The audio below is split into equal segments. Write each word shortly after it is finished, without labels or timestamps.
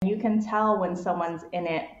can tell when someone's in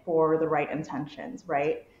it for the right intentions,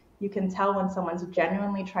 right? You can tell when someone's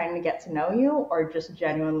genuinely trying to get to know you or just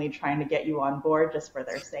genuinely trying to get you on board just for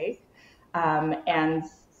their sake. And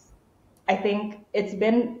I think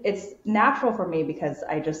it's natural for me because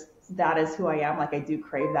that is who I am. Like I do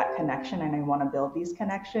crave that connection and I want to build these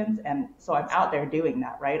connections. And so I'm out there doing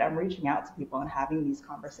that, right? I'm reaching out to people and having these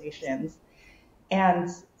conversations. And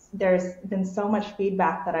there's been so much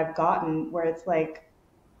feedback that I've gotten where it's like,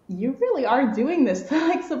 you really are doing this to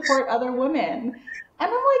like support other women.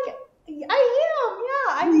 And I'm like,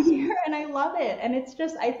 I'm here and I love it. And it's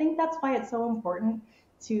just, I think that's why it's so important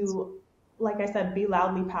to, like I said, be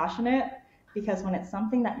loudly passionate, because when it's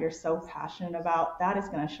something that you're so passionate about, that is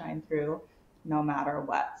going to shine through no matter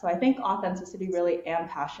what. So I think authenticity really and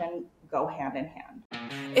passion go hand in hand.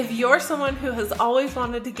 If you're someone who has always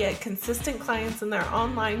wanted to get consistent clients in their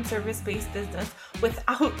online service-based business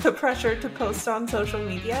without the pressure to post on social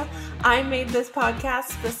media, I made this podcast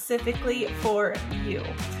specifically for you.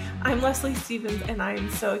 I'm Leslie Stevens, and I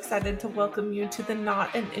am so excited to welcome you to the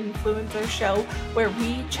Not an Influencer Show, where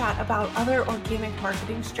we chat about other organic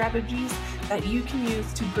marketing strategies that you can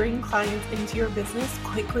use to bring clients into your business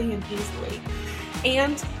quickly and easily,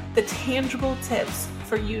 and the tangible tips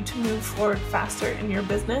for you to move forward faster in your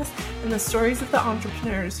business, and the stories of the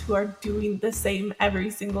entrepreneurs who are doing the same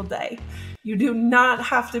every single day. You do not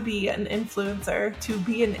have to be an influencer to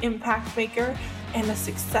be an impact maker and a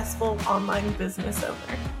successful online business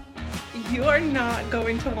owner. You are not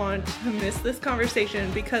going to want to miss this conversation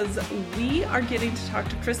because we are getting to talk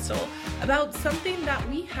to Crystal about something that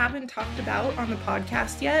we haven't talked about on the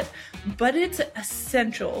podcast yet, but it's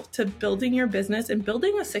essential to building your business and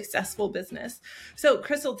building a successful business. So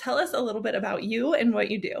Crystal, tell us a little bit about you and what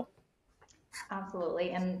you do.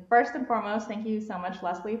 Absolutely. And first and foremost, thank you so much,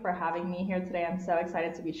 Leslie, for having me here today. I'm so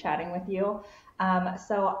excited to be chatting with you.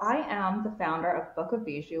 So I am the founder of Book of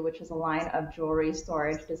Bijou, which is a line of jewelry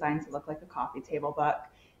storage designed to look like a coffee table book.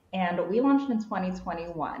 And we launched in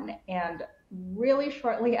 2021. And really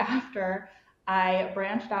shortly after, I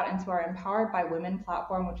branched out into our Empowered by Women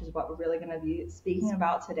platform, which is what we're really going to be speaking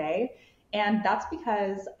about today. And that's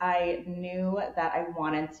because I knew that I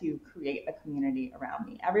wanted to create a community around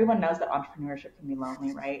me. Everyone knows that entrepreneurship can be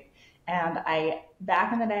lonely, right? And I,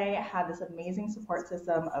 back in the day, had this amazing support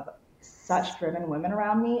system of such driven women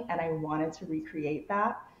around me, and I wanted to recreate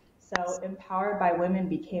that. So Empowered by Women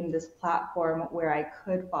became this platform where I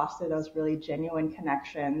could foster those really genuine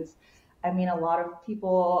connections. I mean, a lot of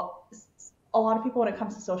people when it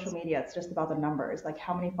comes to social media, it's just about the numbers, like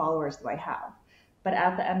how many followers do I have? But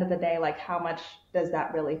at the end of the day, like how much does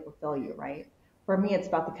that really fulfill you, right? For me, it's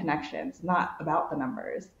about the connections, not about the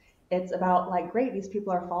numbers. It's about like, great, these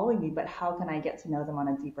people are following me, but how can I get to know them on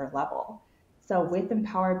a deeper level? So with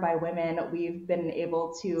Empowered by Women, we've been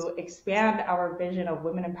able to expand our vision of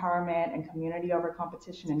women empowerment and community over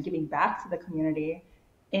competition and giving back to the community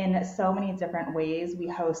in so many different ways. We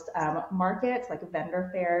host markets, like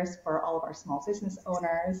vendor fairs for all of our small business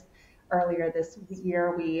owners. Earlier this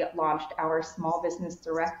year, we launched our small business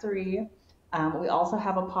directory. We also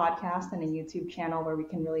have a podcast and a YouTube channel where we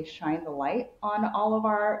can really shine the light on all of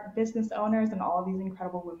our business owners and all of these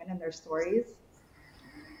incredible women and their stories.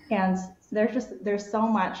 And there's so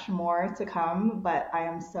much more to come, but I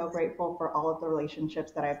am so grateful for all of the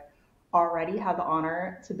relationships that I've already had the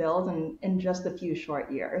honor to build in just a few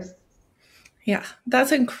short years. Yeah,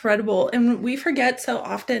 that's incredible. And we forget so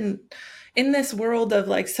often in this world of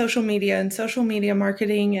like social media and social media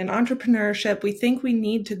marketing and entrepreneurship, we think we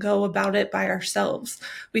need to go about it by ourselves.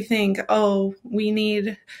 We think, oh, we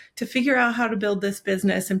need to figure out how to build this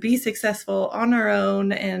business and be successful on our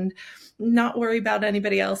own and not worry about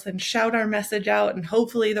anybody else and shout our message out and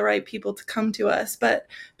hopefully the right people to come to us. But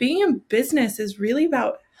being in business is really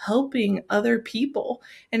about helping other people.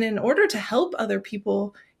 And in order to help other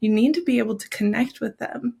people, you need to be able to connect with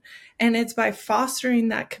them. And it's by fostering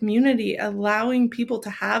that community, allowing people to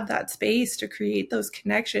have that space to create those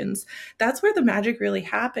connections. That's where the magic really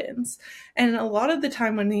happens. And a lot of the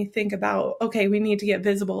time when we think about, okay, we need to get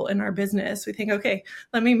visible in our business, we think, okay,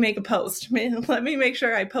 let me make a post. Let me make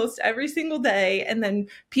sure I post every single day, and then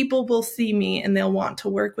people will see me and they'll want to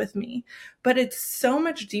work with me. But it's so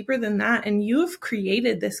much deeper than that. And you've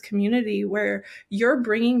created this community where you're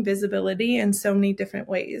bringing visibility in so many different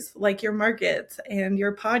ways, like your markets and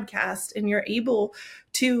your podcast, and you're able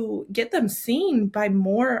to get them seen by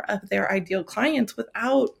more of their ideal clients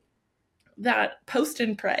without that post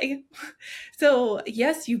and pray. So,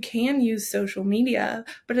 yes, you can use social media,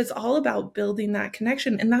 but it's all about building that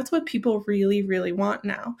connection. And that's what people really, really want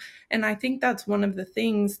now. And I think that's one of the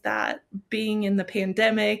things that being in the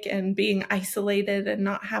pandemic and being isolated and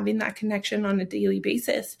not having that connection on a daily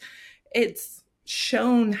basis, it's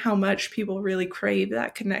shown how much people really crave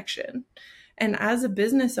that connection. And as a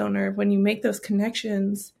business owner, when you make those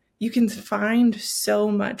connections, you can find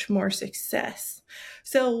so much more success.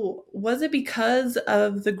 So, was it because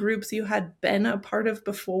of the groups you had been a part of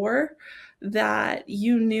before that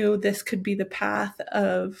you knew this could be the path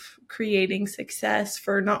of creating success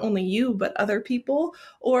for not only you, but other people?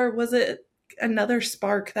 Or was it another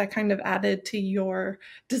spark that kind of added to your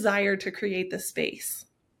desire to create the space?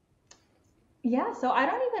 Yeah, so I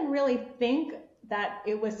don't even really think that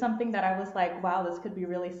it was something that I was like, wow, this could be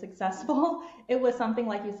really successful. It was something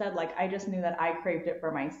like you said, like I just knew that I craved it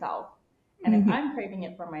for myself. And if Mm-hmm. I'm craving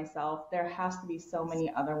it for myself, there has to be so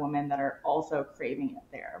many other women that are also craving it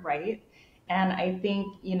there, right? And I think,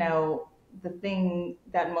 the thing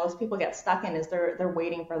that most people get stuck in is they're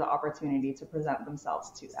waiting for the opportunity to present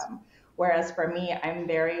themselves to them. Whereas for me, I'm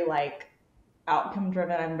very like outcome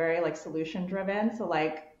driven. I'm very like solution driven. So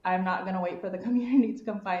like I'm not gonna wait for the community to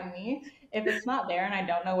come find me. If it's not there and I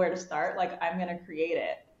don't know where to start, like I'm gonna create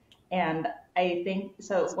it. And I think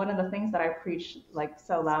so. One of the things that I preach like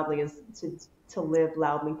so loudly is to live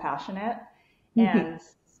loudly passionate, Mm-hmm. and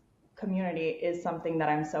community is something that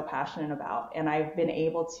I'm so passionate about. And I've been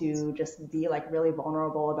able to just be like really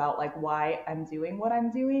vulnerable about like why I'm doing what I'm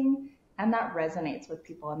doing. And that resonates with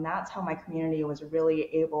people. And that's how my community was really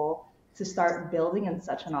able to start building in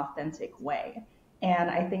such an authentic way. And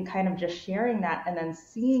I think kind of just sharing that and then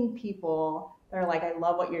seeing people that are like, I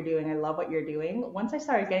love what you're doing. I love what you're doing. Once I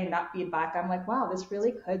started getting that feedback, I'm like, wow, this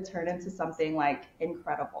really could turn into something like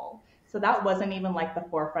incredible. So that wasn't even like the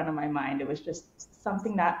forefront of my mind. It was just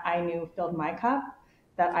something that I knew filled my cup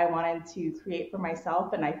that I wanted to create for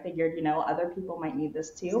myself. And I figured, other people might need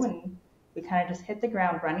this too. And we kind of just hit the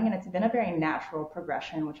ground running. And it's been a very natural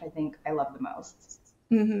progression, which I think I love the most.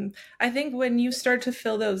 Mm-hmm. I think when you start to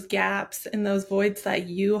fill those gaps and those voids that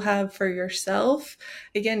you have for yourself,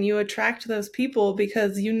 again, you attract those people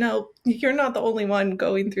because you know you're not the only one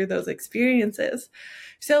going through those experiences.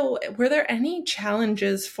 So, were there any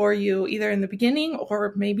challenges for you, either in the beginning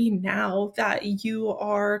or maybe now, that you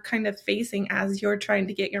are kind of facing as you're trying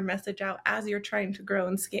to get your message out, as you're trying to grow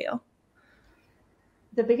and scale?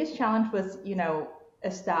 The biggest challenge was,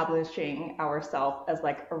 establishing ourselves as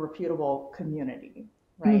like a reputable community,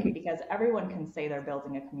 right? Mm-hmm. Because everyone can say they're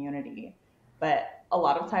building a community, but a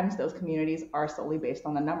lot of times those communities are solely based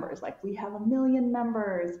on the numbers. Like we have 1 million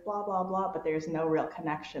members, blah, blah, blah, but there's no real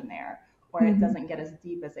connection there, or it Mm-hmm. doesn't get as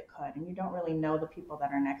deep as it could, and you don't really know the people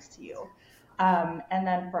that are next to you. And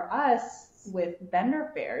then for us with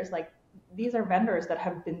vendor fairs, like these are vendors that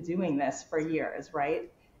have been doing this for years,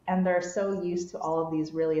 right? And they're so used to all of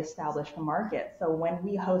these really established markets. So when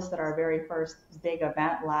we hosted our very first big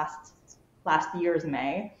event last year's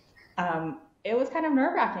May, it was kind of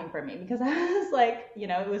nerve wracking for me because I was like,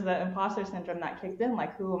 it was the imposter syndrome that kicked in.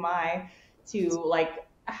 Like, who am I to like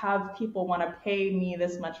have people want to pay me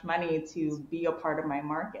this much money to be a part of my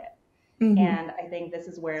market? Mm-hmm. And I think this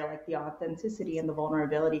is where like the authenticity and the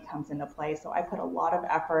vulnerability comes into play. So I put a lot of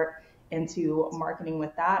effort into marketing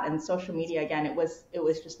with that, and social media again, it was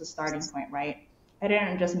just the starting point, right? I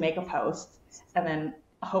didn't just make a post and then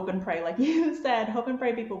hope and pray, like you said, hope and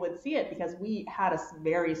pray people would see it because we had a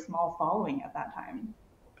very small following at that time.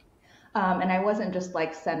 And I wasn't just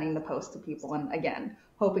like sending the post to people and again,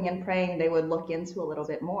 hoping and praying they would look into a little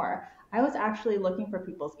bit more. I was actually looking for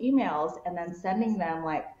people's emails and then sending them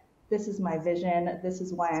like, this is my vision. This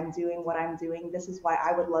is why I'm doing what I'm doing. This is why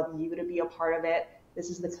I would love you to be a part of it. This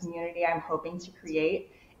is the community I'm hoping to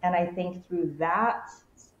create. And I think through that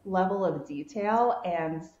level of detail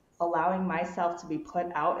and allowing myself to be put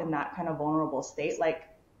out in that kind of vulnerable state, like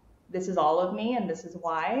this is all of me and this is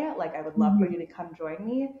why, like I would love for Mm-hmm. you to come join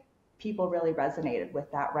me. People really resonated with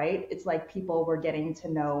that, right? It's like people were getting to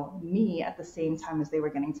know me at the same time as they were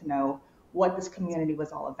getting to know what this community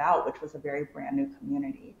was all about, which was a very brand new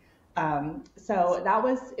community. So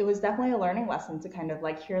it was definitely a learning lesson to kind of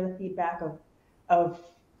like hear the feedback of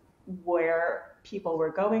where people were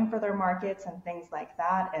going for their markets and things like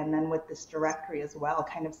that. And then with this directory as well,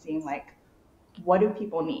 kind of seeing like, what do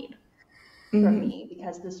people need from Mm-hmm. me?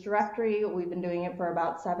 Because this directory, we've been doing it for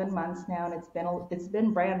about 7 months now, and it's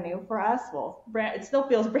been brand new for us. Well, it still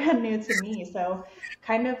feels brand new to me. So,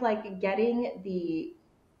 kind of like getting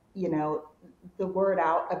you know the word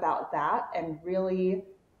out about that, and really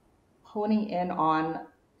honing in on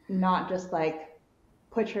not just like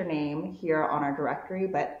put your name here on our directory,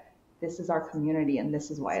 but this is our community and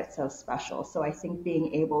this is why it's so special. So I think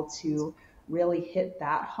being able to really hit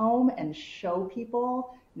that home and show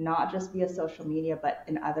people, not just via social media, but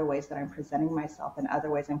in other ways that I'm presenting myself, in other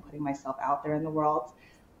ways I'm putting myself out there in the world.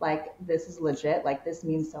 Like, this is legit. Like, this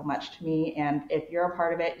means so much to me. And if you're a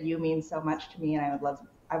part of it, you mean so much to me. And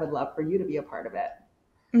I would love for you to be a part of it.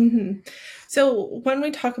 Mm-hmm. So when we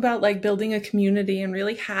talk about like building a community and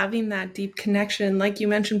really having that deep connection, like you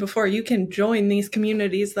mentioned before, you can join these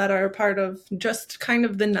communities that are a part of just kind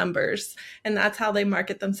of the numbers, and that's how they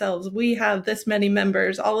market themselves. We have this many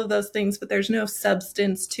members, all of those things, but there's no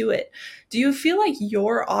substance to it. Do you feel like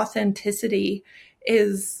your authenticity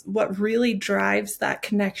is what really drives that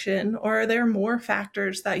connection, or are there more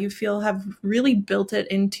factors that you feel have really built it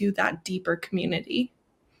into that deeper community?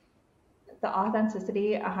 The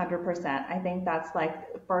authenticity, 100%. I think that's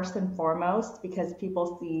like first and foremost because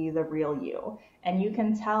people see the real you. And you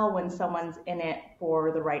can tell when someone's in it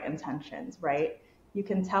for the right intentions, right? You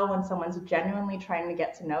can tell when someone's genuinely trying to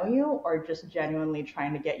get to know you or just genuinely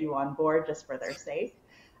trying to get you on board just for their sake.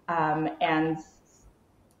 And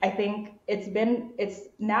I think it's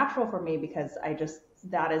natural for me because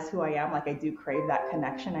that is who I am. Like, I do crave that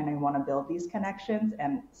connection and I want to build these connections.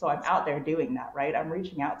 And so I'm out there doing that, right? I'm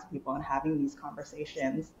reaching out to people and having these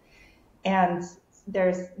conversations. And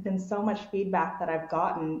there's been so much feedback that I've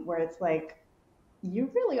gotten where it's like, you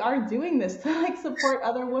really are doing this to like support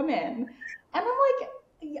other women. And I'm like,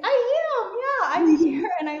 I am, yeah, I'm here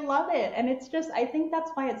and I love it. And it's just, I think that's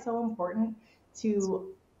why it's so important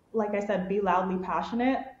to, like I said, be loudly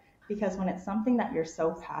passionate, because when it's something that you're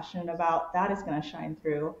so passionate about, that is going to shine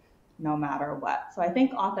through no matter what. So I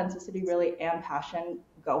think authenticity really and passion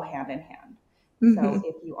go hand in hand. Mm-hmm. So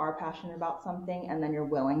if you are passionate about something and then you're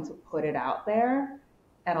willing to put it out there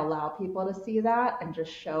and allow people to see that and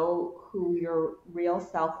just show who your real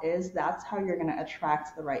self is, that's how you're going to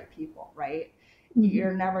attract the right people, right? Mm-hmm.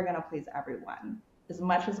 You're never going to please everyone as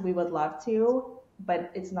much as we would love to,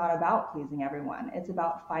 but it's not about pleasing everyone. It's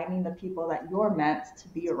about finding the people that you're meant to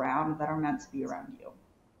be around, that are meant to be around you.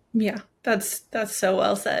 Yeah, that's so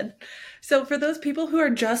well said. So for those people who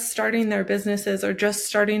are just starting their businesses or just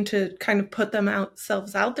starting to kind of put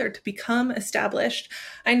themselves out there to become established,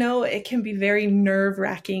 I know it can be very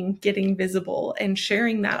nerve-wracking getting visible and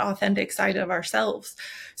sharing that authentic side of ourselves.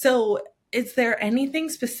 So is there anything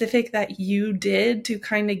specific that you did to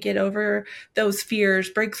kind of get over those fears,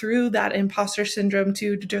 break through that imposter syndrome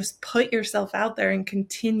to just put yourself out there and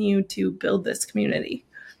continue to build this community?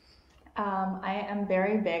 I am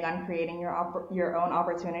very big on creating your own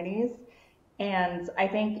opportunities. And I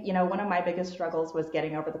think, one of my biggest struggles was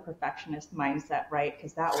getting over the perfectionist mindset, right?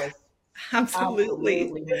 Because that was Absolutely.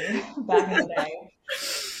 absolutely me back in the day.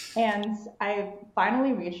 And I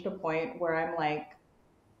finally reached a point where I'm like,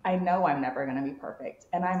 I know I'm never going to be perfect,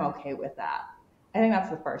 and I'm okay with that. I think that's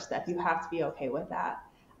the first step. You have to be okay with that.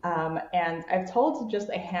 And I've told just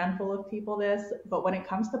a handful of people this, but when it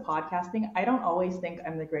comes to podcasting, I don't always think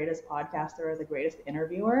I'm the greatest podcaster or the greatest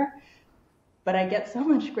interviewer, but I get so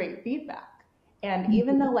much great feedback. And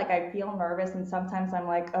even though like I feel nervous and sometimes I'm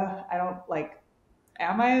like, I don't like,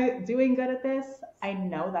 am I doing good at this? I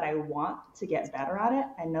know that I want to get better at it.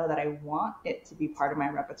 I know that I want it to be part of my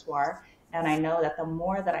repertoire. And I know that the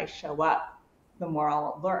more that I show up, the more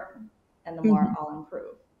I'll learn and the more I'll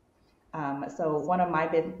improve. So one of my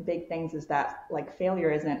big things is that like failure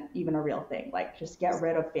isn't even a real thing. Like, just get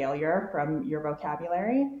rid of failure from your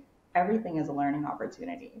vocabulary. Everything is a learning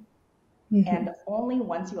opportunity. Mm-hmm. And only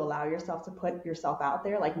once you allow yourself to put yourself out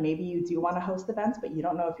there, like maybe you do want to host events, but you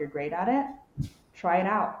don't know if you're great at it, try it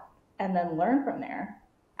out and then learn from there.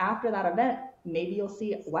 After that event, maybe you'll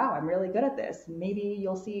see, wow, I'm really good at this. Maybe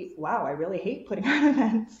you'll see, wow, I really hate putting on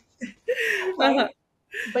events. Right?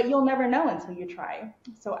 But you'll never know until you try.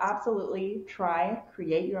 So absolutely try,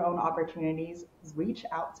 create your own opportunities, reach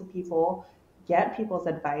out to people, get people's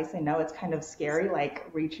advice. I know it's kind of scary, like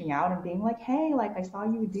reaching out and being like, hey, like I saw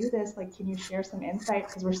you do this. Like, can you share some insight?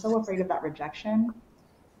 Because we're so afraid of that rejection.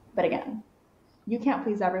 But again, you can't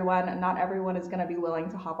please everyone, and not everyone is going to be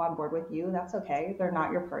willing to hop on board with you. That's okay. They're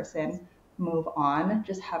not your person. Move on.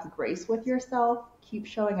 Just have grace with yourself. Keep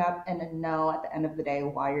showing up and know at the end of the day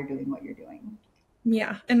why you're doing what you're doing.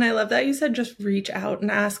 Yeah. And I love that you said just reach out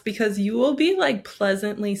and ask, because you will be like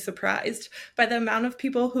pleasantly surprised by the amount of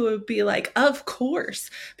people who would be like, of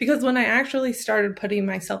course. Because when I actually started putting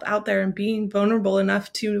myself out there and being vulnerable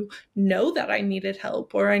enough to know that I needed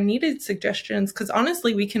help or I needed suggestions, because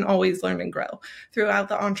honestly, we can always learn and grow throughout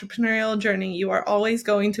the entrepreneurial journey. You are always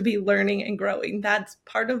going to be learning and growing. That's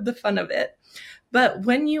part of the fun of it. But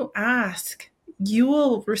when you ask, you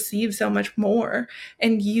will receive so much more,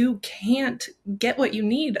 and you can't get what you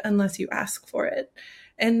need unless you ask for it.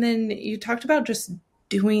 And then you talked about just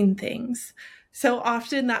doing things. So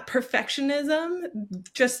often that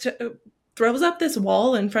perfectionism just throws up this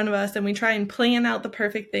wall in front of us, and we try and plan out the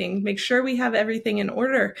perfect thing, make sure we have everything in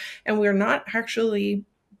order, and we're not actually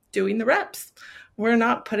doing the reps. We're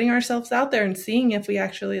not putting ourselves out there and seeing if we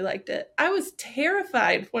actually liked it. I was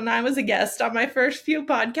terrified when I was a guest on my first few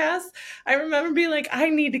podcasts. I remember being like, I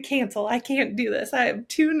need to cancel. I can't do this. I am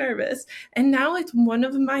too nervous. And now it's one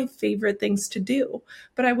of my favorite things to do.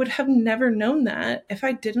 But I would have never known that if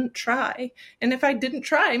I didn't try. And if I didn't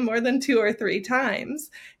try more than 2 or 3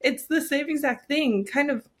 times, it's the same exact thing,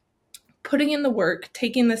 kind of putting in the work,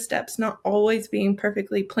 taking the steps, not always being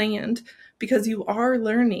perfectly planned, because you are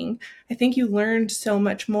learning. I think you learned so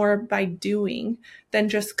much more by doing than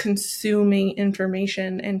just consuming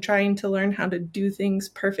information and trying to learn how to do things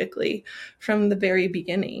perfectly from the very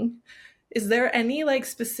beginning. Is there any like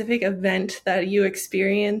specific event that you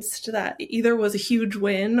experienced that either was a huge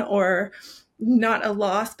win or not a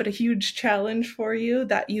loss, but a huge challenge for you,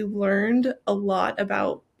 that you learned a lot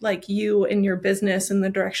about like you and your business and the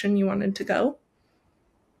direction you wanted to go?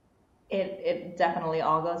 It definitely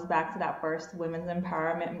all goes back to that first women's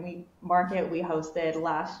empowerment market we hosted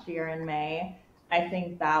last year in May. I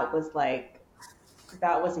think that was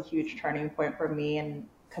a huge turning point for me, and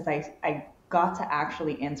because I got to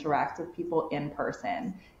actually interact with people in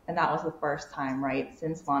person, and that was the first time, right,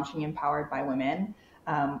 since launching Empowered by Women.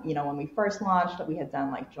 When we first launched, we had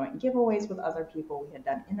done like joint giveaways with other people, we had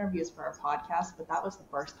done interviews for our podcast, but that was the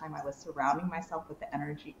first time I was surrounding myself with the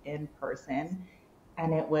energy in person,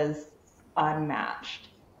 and it was unmatched.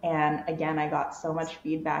 And again, I got so much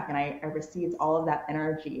feedback, and I received all of that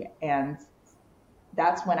energy, and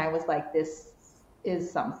that's when I was like, this is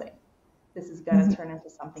something. This is going to turn into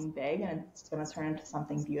something big, and it's going to turn into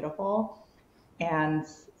something beautiful. And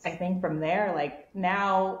I think from there, like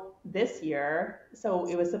now this year, so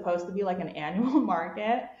it was supposed to be like an annual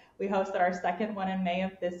market. We hosted our second one in May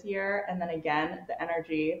of this year. And then again, the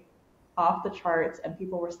energy off the charts, and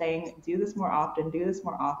people were saying, do this more often, do this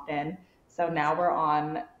more often. So now we're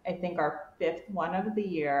on, I think, our fifth one of the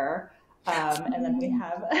year. And then we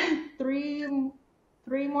have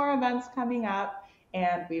three more events coming up,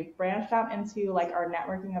 and we've branched out into like our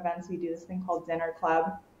networking events. We do this thing called Dinner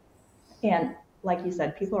Club, and like you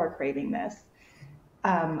said, people are craving this.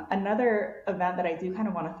 Another event that I do kind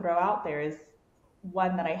of want to throw out there is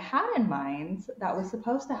one that I had in mind that was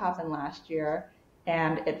supposed to happen last year,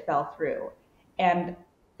 and it fell through. And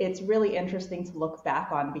it's really interesting to look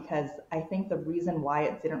back on, because I think the reason why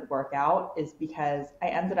it didn't work out is because I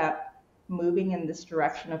ended up moving in this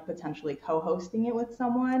direction of potentially co-hosting it with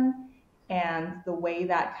someone. And the way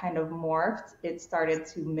that kind of morphed, it started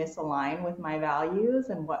to misalign with my values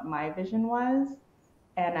and what my vision was.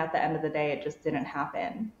 And at the end of the day, it just didn't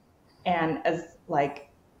happen. And as like,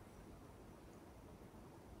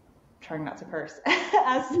 trying not to curse,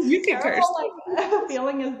 as You can curse. terrible like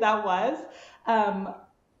feeling as that was, um,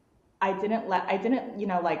 I didn't,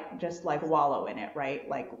 like just like wallow in it, right?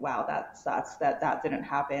 Like, wow, that sucks that didn't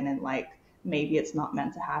happen. And like, maybe it's not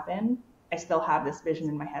meant to happen. I still have this vision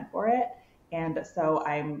in my head for it. And so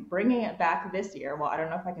I'm bringing it back this year. Well, I don't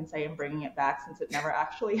know if I can say I'm bringing it back since it never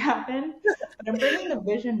actually happened, but I'm bringing the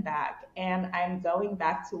vision back, and I'm going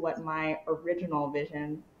back to what my original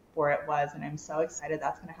vision for it was. And I'm so excited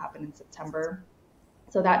that's going to happen in September.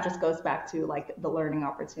 So that just goes back to like the learning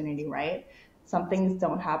opportunity, right? Some things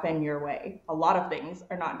don't happen your way. A lot of things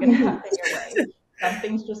are not going to happen your way. Some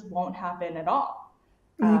things just won't happen at all.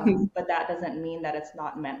 But that doesn't mean that it's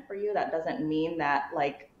not meant for you. That doesn't mean that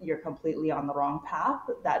like you're completely on the wrong path.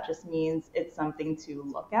 That just means it's something to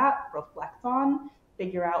look at, reflect on,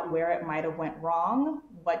 figure out where it might have went wrong,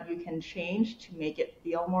 what you can change to make it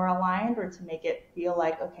feel more aligned, or to make it feel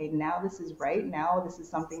like, okay, now this is right. Now this is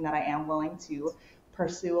something that I am willing to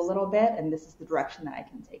pursue a little bit, and this is the direction that I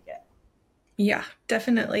can take it. Yeah,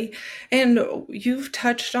 definitely. And you've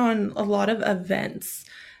touched on a lot of events,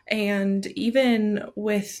 and even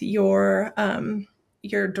with your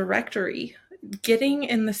directory, getting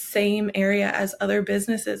in the same area as other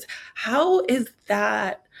businesses. How is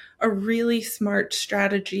that a really smart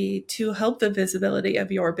strategy to help the visibility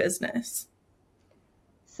of your business?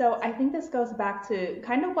 So I think this goes back to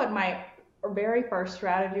kind of what my very first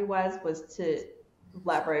strategy was to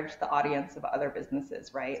leverage the audience of other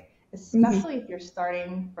businesses, right? Mm-hmm. Especially if you're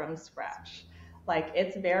starting from scratch. Like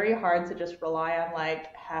it's very hard to just rely on like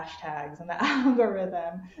hashtags and the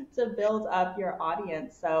algorithm to build up your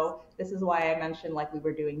audience. So this is why I mentioned like we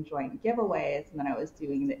were doing joint giveaways, and then I was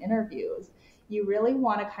doing the interviews. You really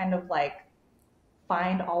want to kind of like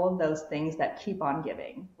find all of those things that keep on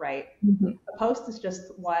giving, right? Mhm. A post is just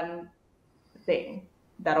one thing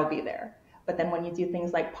that'll be there. But then when you do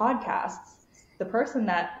things like podcasts, the person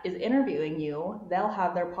that is interviewing you, they'll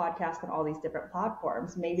have their podcast on all these different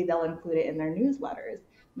platforms. Maybe they'll include it in their newsletters.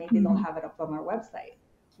 Maybe they'll Mhm. have it up on their website.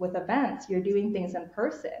 With events, you're doing things in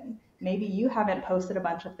person. Maybe you haven't posted a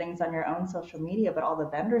bunch of things on your own social media, but all the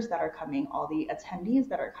vendors that are coming, all the attendees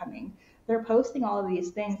that are coming, they're posting all of these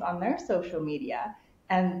things on their social media.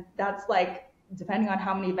 And that's like, depending on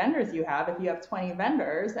how many vendors you have, if you have 20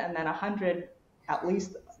 vendors and then 100, at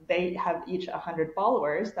least they have each 100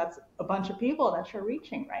 followers, that's a bunch of people that you're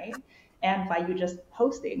reaching, right? And by you just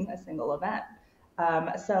hosting a single event.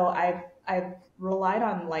 So I've relied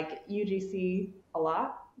on like UGC a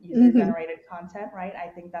lot, user Mhm. generated content, right? I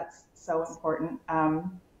think that's so important,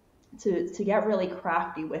 to get really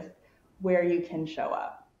crafty with where you can show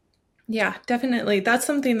up. Yeah, definitely. That's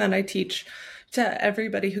something that I teach to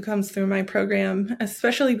everybody who comes through my program,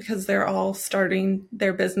 especially because they're all starting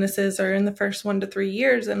their businesses or in the first 1 to 3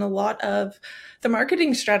 years. And a lot of the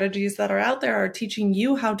marketing strategies that are out there are teaching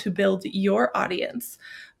you how to build your audience.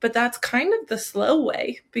 But that's kind of the slow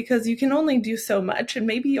way because you can only do so much and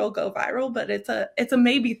maybe you'll go viral, but it's a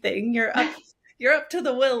maybe thing. You're up to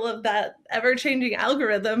the will of that ever-changing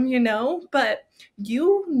algorithm, but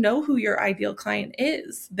you know who your ideal client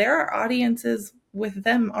is. There are audiences with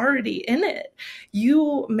them already in it.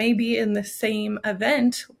 You may be in the same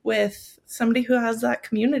event with somebody who has that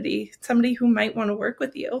community, somebody who might want to work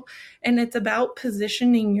with you. And it's about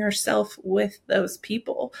positioning yourself with those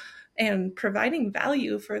people and providing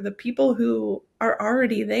value for the people who are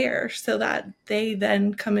already there so that they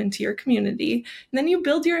then come into your community. And then you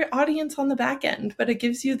build your audience on the back end, but it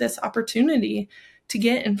gives you this opportunity to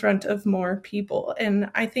get in front of more people.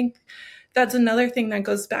 And I think that's another thing that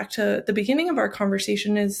goes back to the beginning of our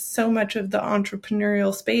conversation is so much of the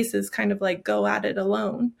entrepreneurial space is kind of like go at it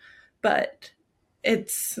alone. But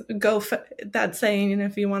it's that saying,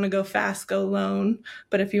 if you want to go fast, go alone.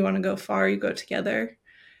 But if you want to go far, you go together.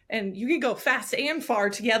 And you can go fast and far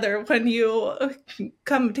together when you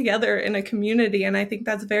come together in a community. And I think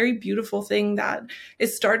that's a very beautiful thing that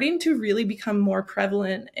is starting to really become more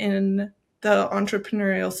prevalent in the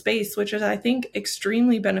entrepreneurial space, which is, I think,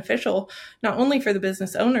 extremely beneficial, not only for the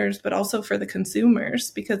business owners, but also for the consumers,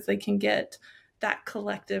 because they can get that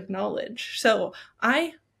collective knowledge. So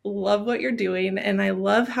I love what you're doing, and I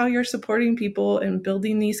love how you're supporting people and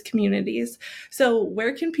building these communities. So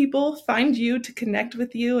where can people find you to connect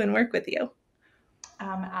with you and work with you?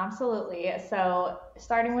 Absolutely. So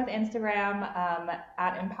starting with Instagram,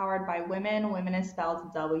 at Empowered by Women. Women is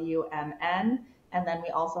spelled WMN. And then we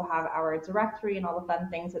also have our directory and all the fun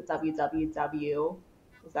things at www.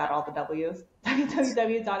 Is that all the W's?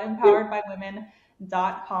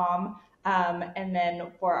 www.empoweredbywomen.com. And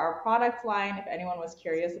then for our product line, if anyone was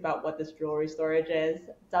curious about what this jewelry storage is,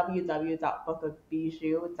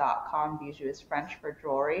 www.bookofbijou.com. Bijou is French for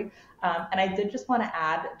jewelry. And I did just want to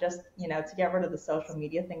add, just, to get rid of the social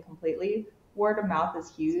media thing completely, word of mouth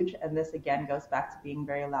is huge. And this again goes back to being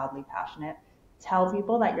very loudly passionate. Tell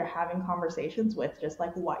people that you're having conversations with, just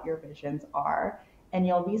like what your visions are. And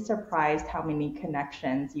you'll be surprised how many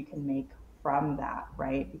connections you can make from that,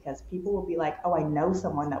 right? Because people will be like, oh, I know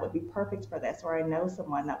someone that would be perfect for this, or I know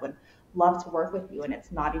someone that would love to work with you. And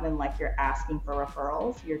it's not even like you're asking for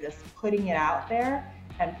referrals, you're just putting it out there,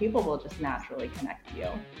 and people will just naturally connect to you.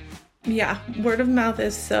 Yeah, word of mouth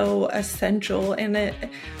is so essential, and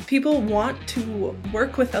people want to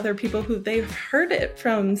work with other people who they've heard it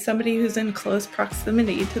from somebody who's in close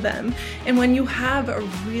proximity to them. And when you have a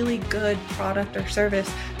really good product or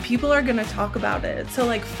service, people are going to talk about it. So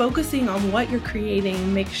like focusing on what you're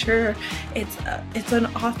creating, make sure it's an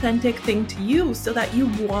authentic thing to you so that you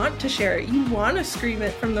want to share it. You want to scream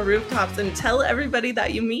it from the rooftops and tell everybody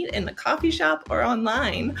that you meet in a coffee shop or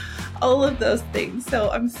online, all of those things. So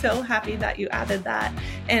I'm so happy that you added that.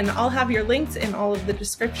 And I'll have your links in all of the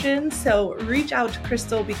descriptions. So reach out to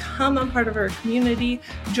Crystal, become a part of her community,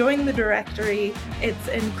 join the directory. It's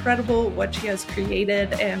incredible what she has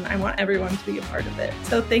created, and I want everyone to be a part of it.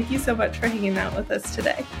 So thank you so much for hanging out with us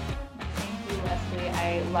today. Thank you, Leslie.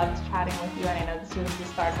 I loved chatting with you, and I know this was the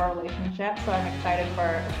start of our relationship, so I'm excited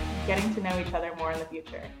for getting to know each other more in the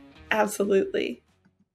future. Absolutely.